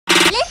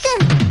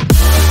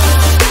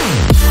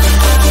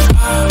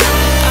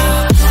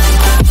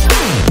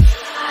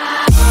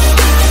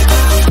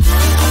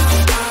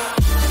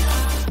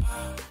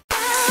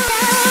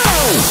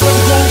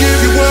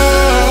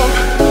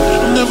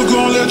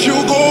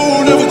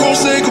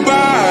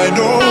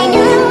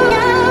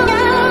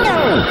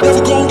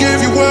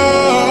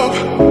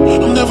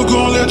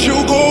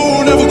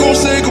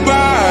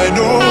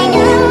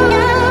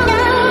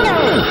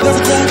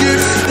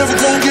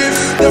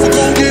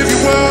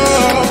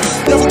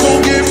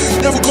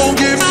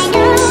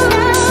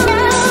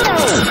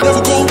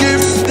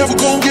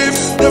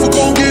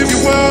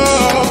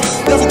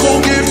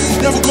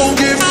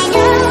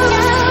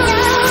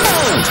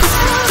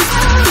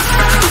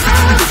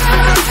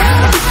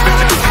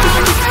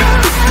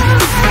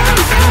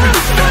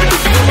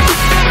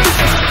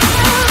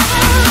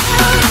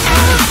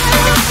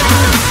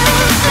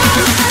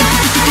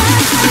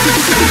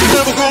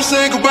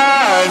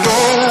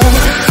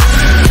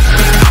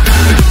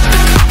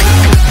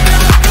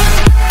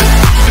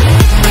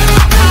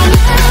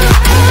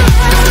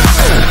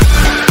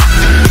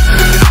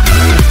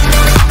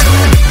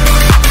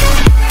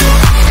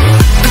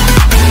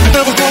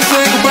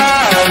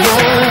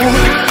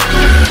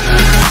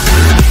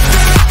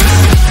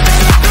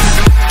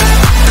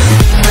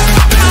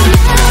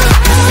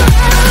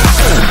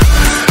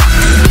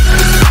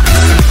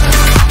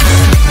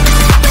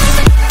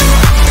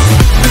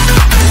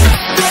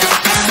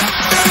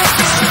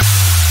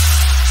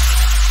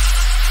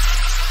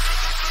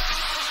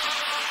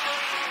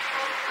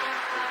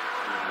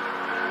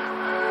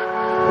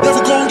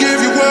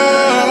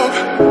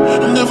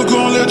Never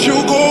gonna let you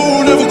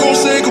go, never gonna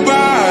say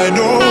goodbye,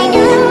 no.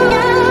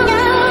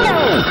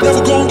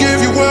 Never gonna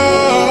give you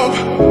up.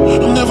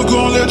 I'm never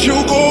gonna let you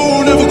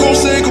go, never gonna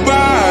say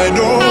goodbye,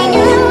 no.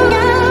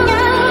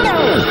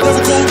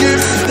 Never gonna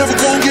give, never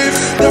gonna give,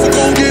 never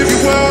gonna give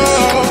you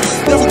up.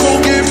 Never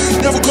gonna give,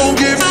 never gonna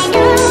give.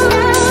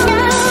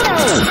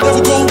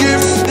 Never gonna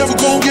give, never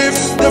gonna give,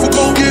 never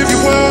gonna give you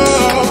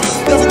up.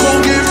 Never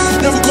gonna give,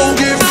 never gonna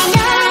give.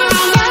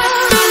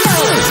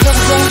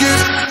 Never gonna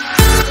give,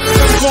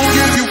 never gonna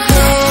give you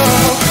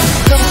up.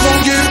 Never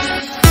gonna give.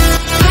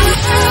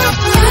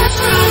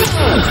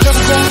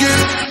 Never gonna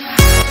give,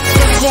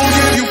 never gonna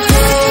give you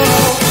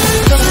up.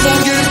 Never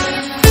gonna give.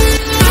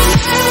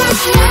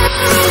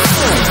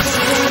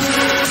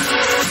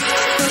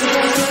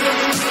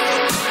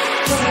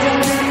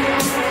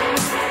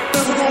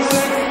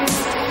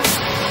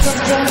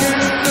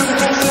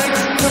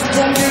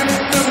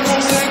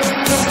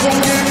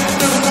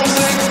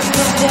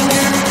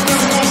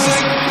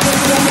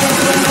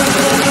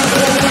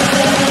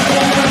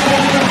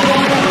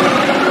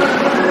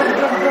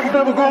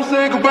 Never gonna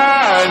say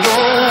goodbye, no.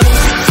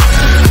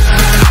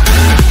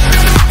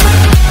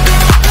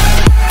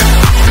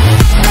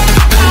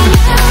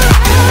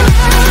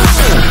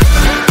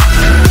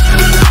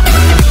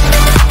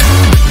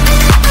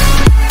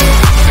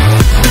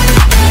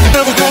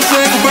 Never gonna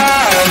say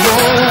goodbye, no.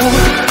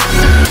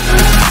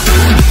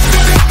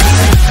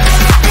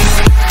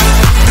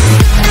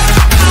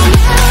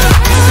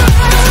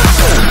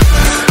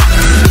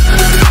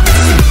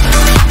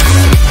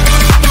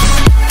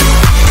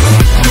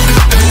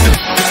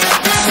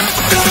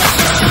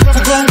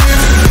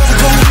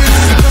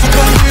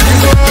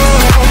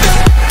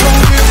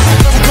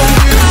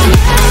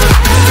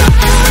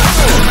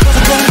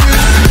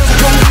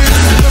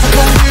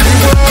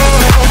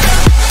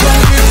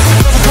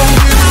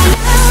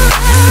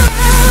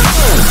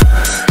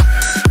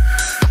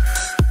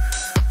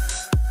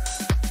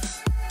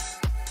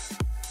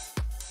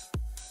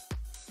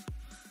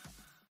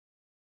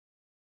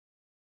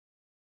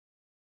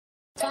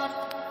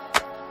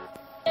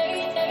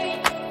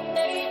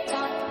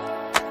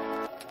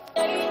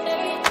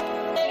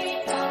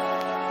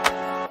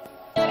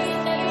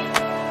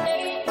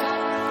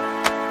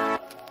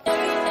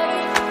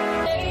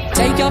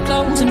 Take your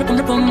clothes and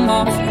rip them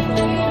off.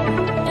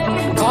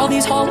 Call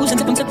these hoes and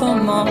tip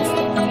them off.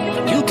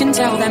 You can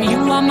tell them you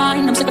are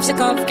mine, I'm sick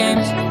of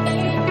games.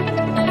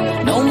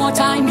 No more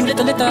time, you let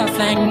the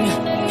flame.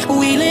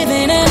 We live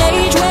in an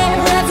age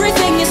where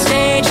everything is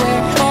staged,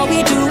 where all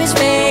we do is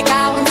fake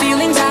out, and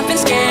feelings I've been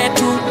scared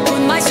to put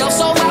myself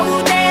so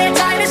out there.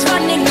 Time is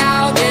running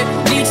out, yeah,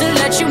 need to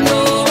let you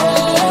know.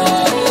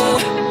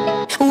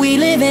 We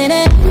live in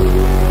an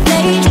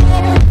age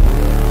where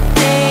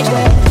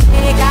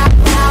fake out,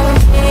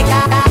 fake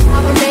out,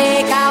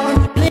 fake out.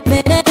 Live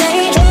in an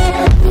age where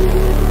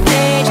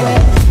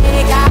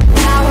fake out,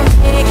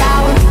 fake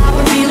out.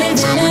 We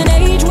live in an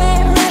age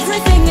where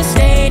everything is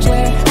staged,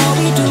 where all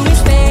we do is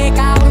fake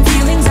out, and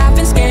feelings I've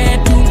been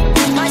scared to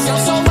put myself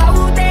so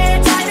out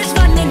there. Time is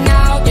running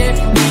out, yeah,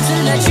 need to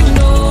let you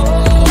know.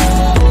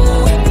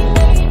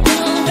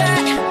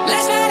 That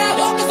last night I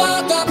woke the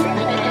fuck up.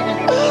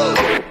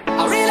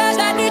 I realized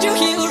I need you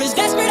here, as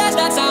desperate as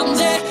that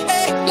sounds.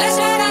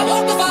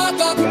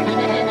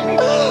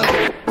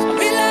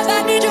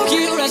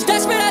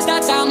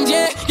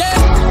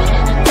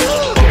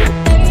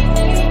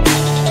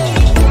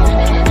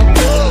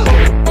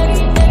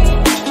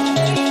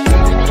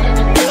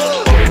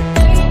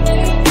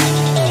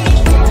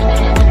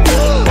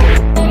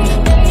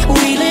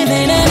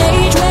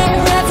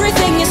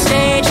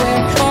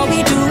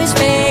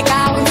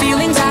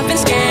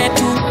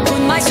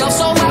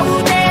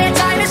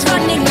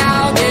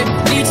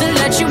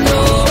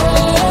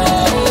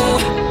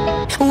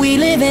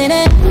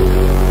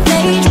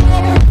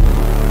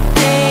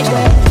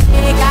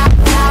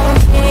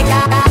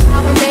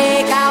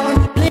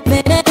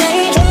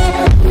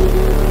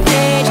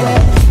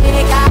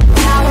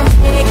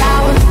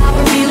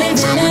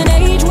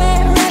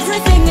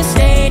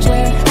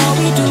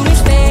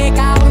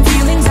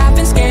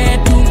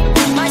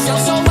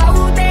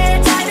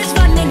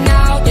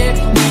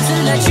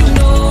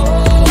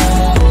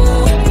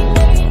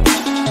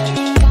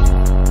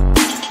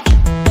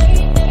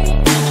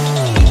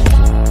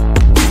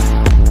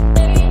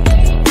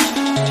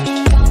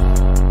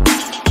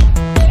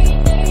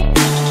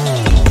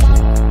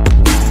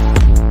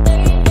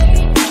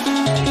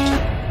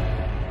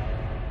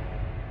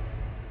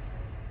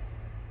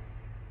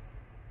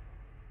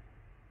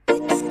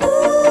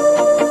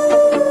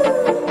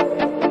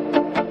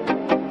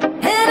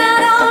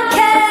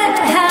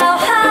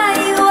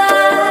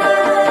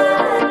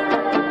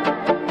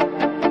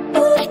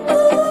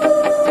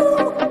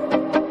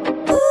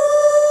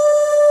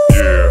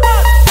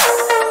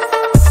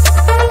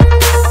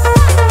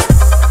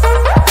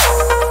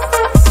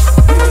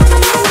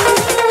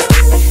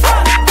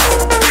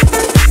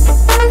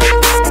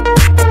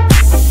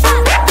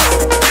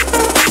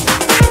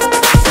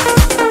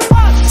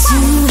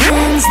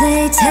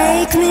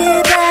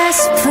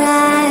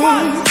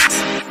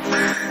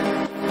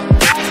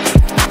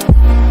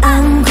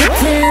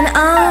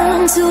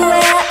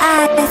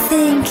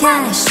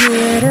 cash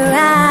should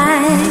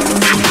arrive.